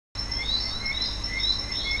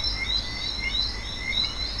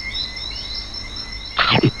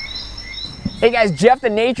Hey guys, Jeff the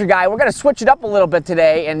Nature Guy. We're going to switch it up a little bit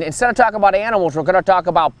today, and instead of talking about animals, we're going to talk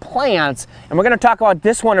about plants, and we're going to talk about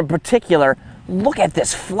this one in particular. Look at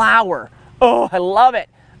this flower. Oh, I love it.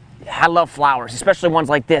 I love flowers, especially ones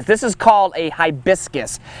like this. This is called a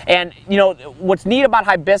hibiscus. And you know, what's neat about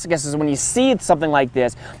hibiscus is when you see something like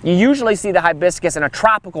this, you usually see the hibiscus in a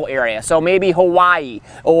tropical area. So maybe Hawaii,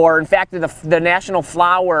 or in fact the national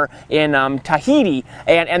flower in Tahiti,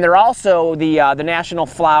 and they're also the national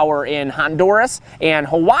flower in Honduras, and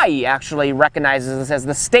Hawaii actually recognizes this as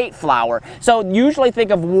the state flower. So usually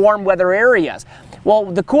think of warm weather areas. Well,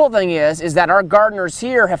 the cool thing is that our gardeners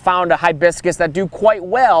here have found a hibiscus that do quite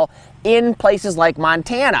well in places like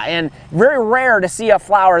Montana, and very rare to see a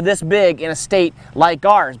flower this big in a state like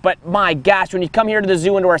ours. But my gosh, when you come here to the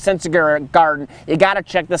zoo into our sensitive garden, you got to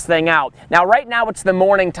check this thing out. Now right now it's the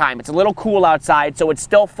morning time, it's a little cool outside, so it's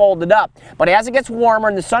still folded up, but as it gets warmer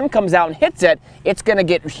and the sun comes out and hits it, it's going to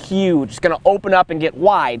get huge. It's going to open up and get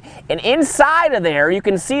wide, and inside of there you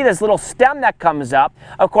can see this little stem that comes up.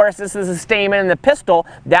 Of course, this is the stamen and the pistil.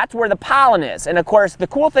 That's where the pollen is. And of course, the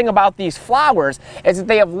cool thing about these flowers is that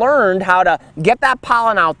they have learned how to get that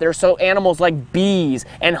pollen out there so animals like bees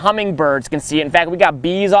and hummingbirds can see it. In fact, we got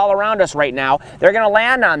bees all around us right now. They're going to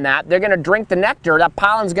land on that. They're going to drink the nectar. That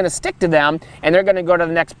pollen's going to stick to them, and they're going to go to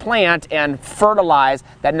the next plant and fertilize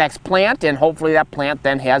that next plant, and hopefully that plant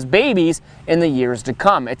then has babies in the years to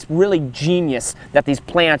come. It's really genius that these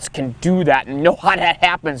plants can do that and know how that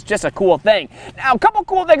happens. Just a cool thing. Now, a couple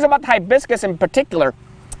cool things about the hibiscus in particular.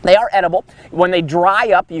 They are edible. When they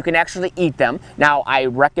dry up, you can actually eat them. Now, I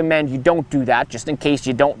recommend you don't do that, just in case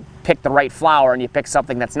you don't pick the right flower and you pick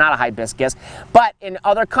something that's not a hibiscus. But in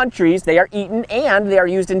other countries, they are eaten and they are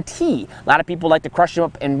used in tea. A lot of people like to crush them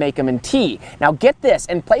up and make them in tea. Now, get this,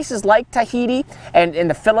 in places like Tahiti and in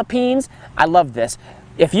the Philippines, I love this.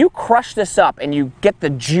 If you crush this up and you get the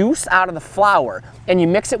juice out of the flower and you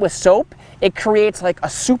mix it with soap, it creates like a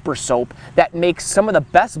super soap that makes some of the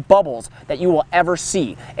best bubbles that you will ever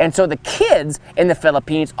see. And so the kids in the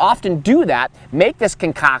Philippines often do that, make this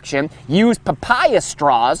concoction, use papaya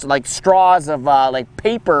straws, like straws of like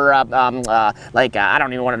paper, I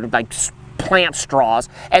don't even want to, like plant straws,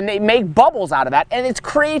 and they make bubbles out of that, and it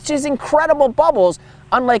creates these incredible bubbles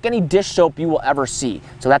unlike any dish soap you will ever see.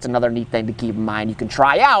 So that's another neat thing to keep in mind. You can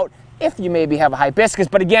try out if you maybe have a hibiscus,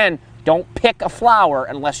 but again, don't pick a flower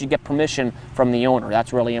unless you get permission from the owner.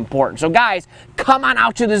 That's really important. So guys, come on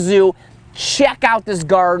out to the zoo. Check out this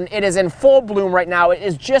garden. It is in full bloom right now. It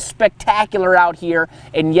is just spectacular out here.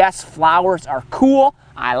 And yes, flowers are cool.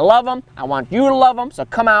 I love them. I want you to love them. So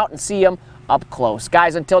come out and see them up close.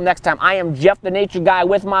 Guys, until next time, I am Jeff the Nature Guy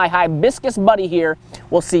with my hibiscus buddy here.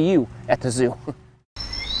 We'll see you at the zoo.